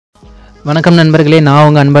வணக்கம் நண்பர்களே, நான்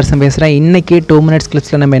உங்கள் அன்பரசன் பேசுகிறேன். இன்றைக்கி 2 மினிட்ஸ்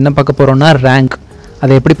கிளிப்ஸில் நம்ம என்ன பார்க்க போகிறோம்னா ரேங்க்,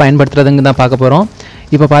 அதை எப்படி பயன்படுத்துறதுங்க தான் பார்க்க போகிறோம்.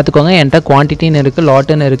 இப்போ பார்த்துக்கோங்க, என்கிட்ட குவான்டிட்டின்னு இருக்குது,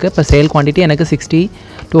 லாட்டுன்னு இருக்குது. இப்போ சேல் குவான்டிட்டி எனக்கு 60,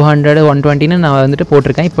 200, 120ன்னு நான் வந்துட்டு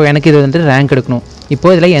போட்டிருக்கேன். இப்போ எனக்கு இது வந்துட்டு ரேங்க் எடுக்கணும்.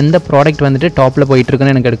 இப்போது இதில் எந்த ப்ராடக்ட் வந்துட்டு டாப்பில்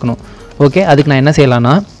போயிட்டுருக்குன்னு எனக்கு எடுக்கணும். ஓகே, அதுக்கு நான் என்ன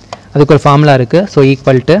செய்யலான்னா, அதுக்கு ஒரு ஃபார்முலா இருக்குது. ஸோ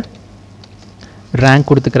ஈக்குவல் டு ரேங்க்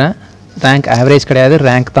கொடுத்துக்கிறேன். ரேங்க் ஆவரேஜ் கிடையாது,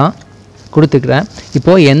 ரேங்க் தான் கொடுத்துக்கிறேன்.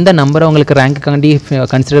 இப்போது எந்த நம்பரை உங்களுக்கு ரேங்க்குக்காண்டி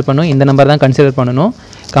கன்சிடர் பண்ணணும், இந்த நம்பர் தான் கன்சிடர் பண்ணணும்.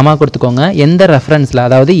 கமா கொடுத்துக்கோங்க. எந்த ரெஃபரன்ஸில்,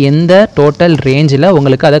 அதாவது எந்த டோட்டல் ரேஞ்சில்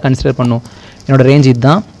உங்களுக்கு அதை கன்சிடர் பண்ணணும். என்னோடய ரேஞ்ச்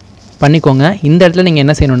இதுதான் பண்ணிக்கோங்க. இந்த இடத்துல நீங்கள்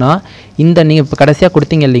என்ன செய்யணும்னா, இந்த நீங்கள் இப்போ கடைசியாக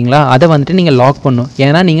கொடுத்தீங்க இல்லைங்களா, அதை வந்துட்டு நீங்கள் லாக் பண்ணணும்.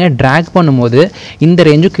 ஏன்னா நீங்கள் ட்ராக் பண்ணும்போது இந்த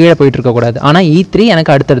ரேஞ்சும் கீழே போயிட்டு இருக்கக்கூடாது. ஆனால் E3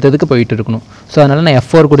 எனக்கு அடுத்தடுத்ததுக்கு போயிட்டு இருக்கணும். ஸோ அதனால் நான்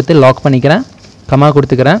F4 கொடுத்து லாக் பண்ணிக்கிறேன், கமா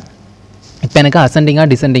கொடுத்துக்கிறேன். இப்போ எனக்கு அசெண்டிங்காக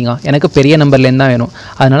டிசெண்டிங்காக எனக்கு பெரிய நம்பர்லேருந்து தான் வேணும்,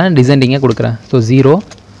 அதனால் நான் டிசெண்டிங்கே கொடுக்குறேன். ஸோ 0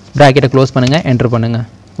 ப்ராக்கெட்டை க்ளோஸ் பண்ணுங்கள், என்ட்ரு பண்ணுங்கள்.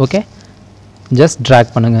 ஓகே, ஜஸ்ட் ட்ராக்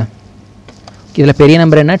பண்ணுங்கள். இதில் பெரிய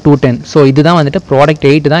நம்பர் என்ன 210. ஸோ இதுதான் வந்துட்டு ப்ராடக்ட்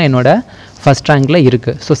 8 தான் என்னோட ஃபஸ்ட் ரேங்கில்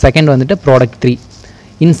இருக்குது. ஸோ செகண்ட் வந்துட்டு ப்ராடக்ட் 3.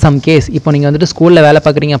 இன் சம் கேஸ் இப்போ நீங்கள் வந்துட்டு ஸ்கூலில் வேலை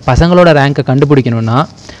பார்க்குறீங்க, பசங்களோட ரேங்க்கை கண்டுபிடிக்கணும்னா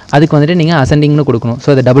அதுக்கு வந்துட்டு நீங்கள் அசெண்டிங்னு கொடுக்கணும். ஸோ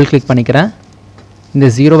அதை டபுள் கிளிக் பண்ணிக்கிறேன், இந்த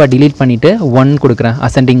 0வை டிலீட் பண்ணிவிட்டு 1 கொடுக்குறேன்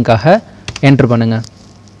அசெண்டிங்காக. என்ட்ரு பண்ணுங்கள்.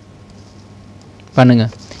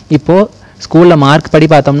 இப்போது ஸ்கூலில் மார்க் படி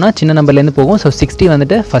பார்த்தோம்னா சின்ன நம்பர்லேருந்து போகும். ஸோ 60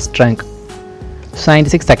 வந்துட்டு ஃபஸ்ட் ரேங்க்,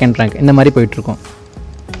 96 செகண்ட் ரேங்க், இந்த மாதிரி போயிட்டுருக்கோம்.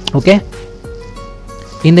 ஓகே,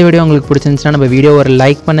 இந்த வீடியோ உங்களுக்கு பிடிச்சிருந்துச்சுன்னா நம்ம வீடியோ ஒரு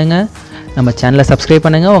லைக் பண்ணுங்கள், நம்ம சேனலை சப்ஸ்கிரைப்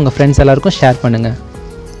பண்ணுங்கள், உங்கள் ஃப்ரெண்ட்ஸ் எல்லாருக்கும் ஷேர் பண்ணுங்கள்.